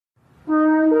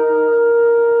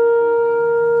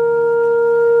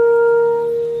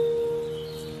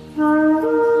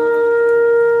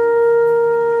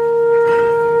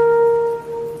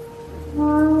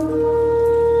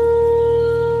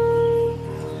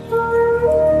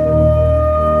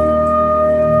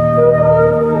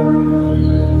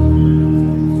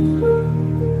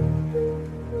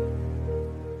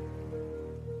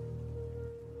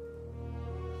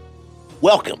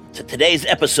Welcome to today's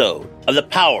episode of The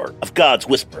Power of God's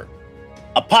Whisper,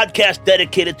 a podcast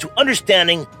dedicated to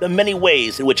understanding the many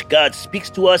ways in which God speaks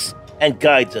to us and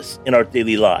guides us in our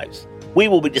daily lives. We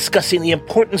will be discussing the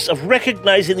importance of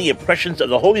recognizing the impressions of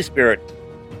the Holy Spirit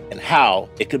and how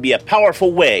it can be a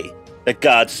powerful way that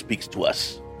God speaks to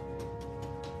us.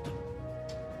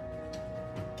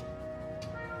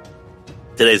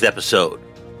 Today's episode,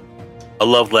 a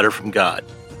love letter from God,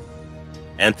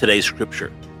 and today's scripture.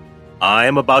 I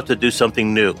am about to do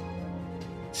something new.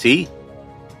 See,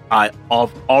 I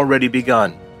have already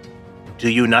begun.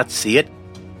 Do you not see it?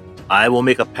 I will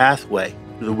make a pathway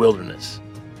through the wilderness.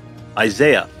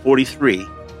 Isaiah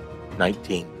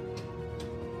 43:19.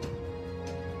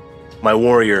 My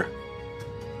warrior,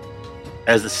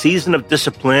 as the season of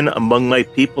discipline among my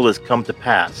people has come to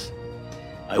pass,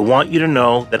 I want you to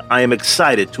know that I am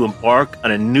excited to embark on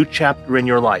a new chapter in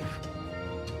your life.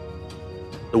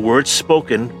 The words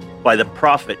spoken by the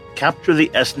prophet capture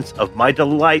the essence of my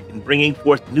delight in bringing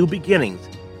forth new beginnings,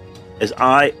 as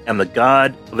I am the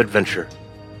God of adventure.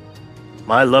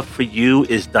 My love for you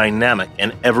is dynamic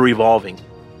and ever-evolving,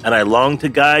 and I long to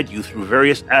guide you through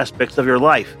various aspects of your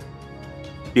life,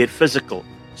 be it physical,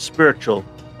 spiritual,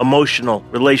 emotional,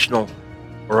 relational,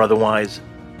 or otherwise.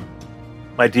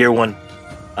 My dear one,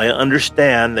 I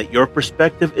understand that your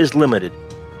perspective is limited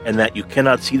and that you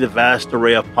cannot see the vast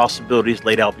array of possibilities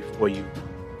laid out before you.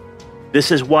 This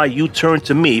is why you turn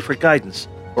to me for guidance,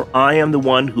 for I am the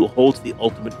one who holds the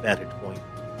ultimate vantage point.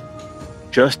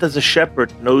 Just as a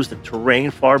shepherd knows the terrain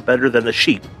far better than the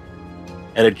sheep,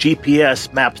 and a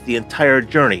GPS maps the entire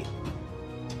journey,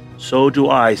 so do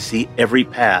I see every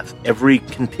path, every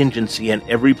contingency, and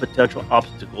every potential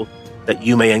obstacle that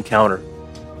you may encounter.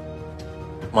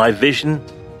 My vision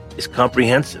is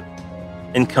comprehensive,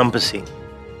 encompassing,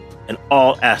 in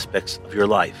all aspects of your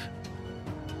life.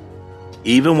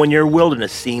 Even when your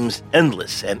wilderness seems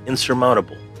endless and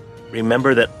insurmountable,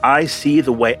 remember that I see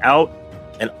the way out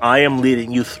and I am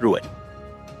leading you through it.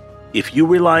 If you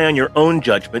rely on your own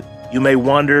judgment, you may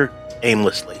wander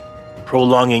aimlessly,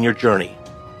 prolonging your journey.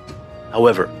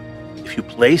 However, if you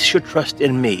place your trust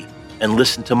in me and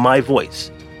listen to my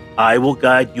voice, I will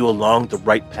guide you along the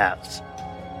right paths.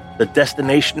 The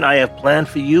destination I have planned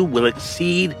for you will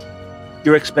exceed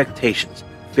your expectations,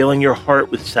 filling your heart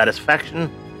with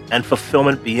satisfaction and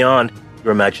fulfillment beyond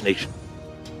your imagination.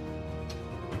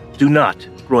 Do not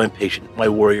grow impatient, my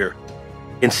warrior.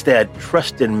 Instead,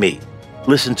 trust in me,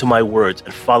 listen to my words,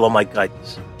 and follow my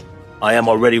guidance. I am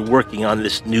already working on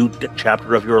this new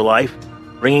chapter of your life,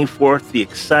 bringing forth the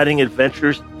exciting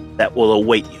adventures that will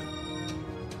await you.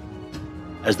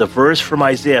 As the verse from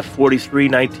Isaiah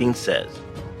 43:19 says,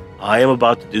 I am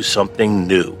about to do something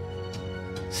new.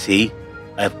 See,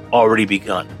 I have already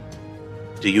begun.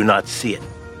 Do you not see it?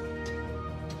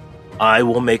 I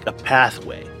will make a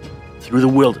pathway through the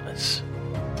wilderness.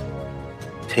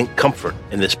 Take comfort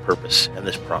in this purpose and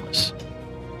this promise,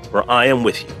 for I am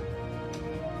with you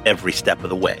every step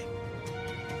of the way.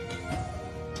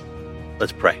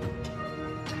 Let's pray.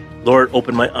 Lord,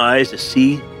 open my eyes to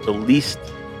see the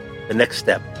next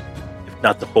step, if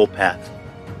not the whole path.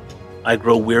 I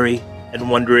grow weary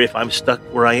and wonder if I'm stuck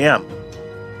where I am.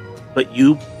 But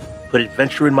you put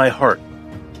adventure in my heart.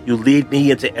 You lead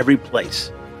me into every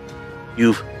place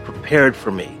you've prepared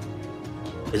for me.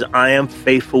 As I am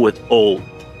faithful with old,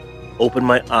 open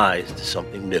my eyes to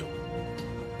something new.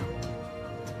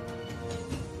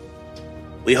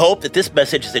 We hope that this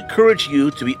message has encouraged you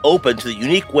to be open to the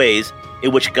unique ways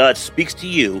in which God speaks to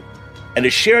you and to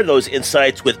share those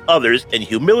insights with others in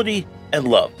humility and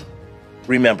love.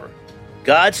 Remember,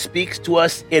 God speaks to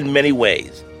us in many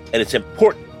ways, and it's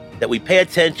important that we pay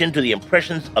attention to the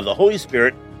impressions of the Holy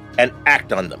Spirit and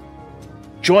act on them.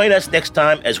 Join us next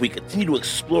time as we continue to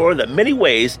explore the many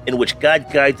ways in which God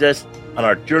guides us on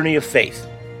our journey of faith.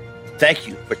 Thank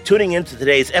you for tuning in to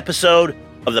today's episode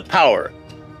of The Power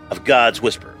of God's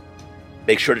Whisper.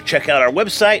 Make sure to check out our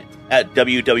website at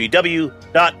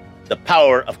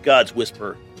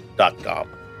www.thepowerofgodswhisper.com.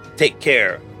 Take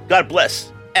care, God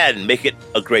bless, and make it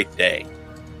a great day.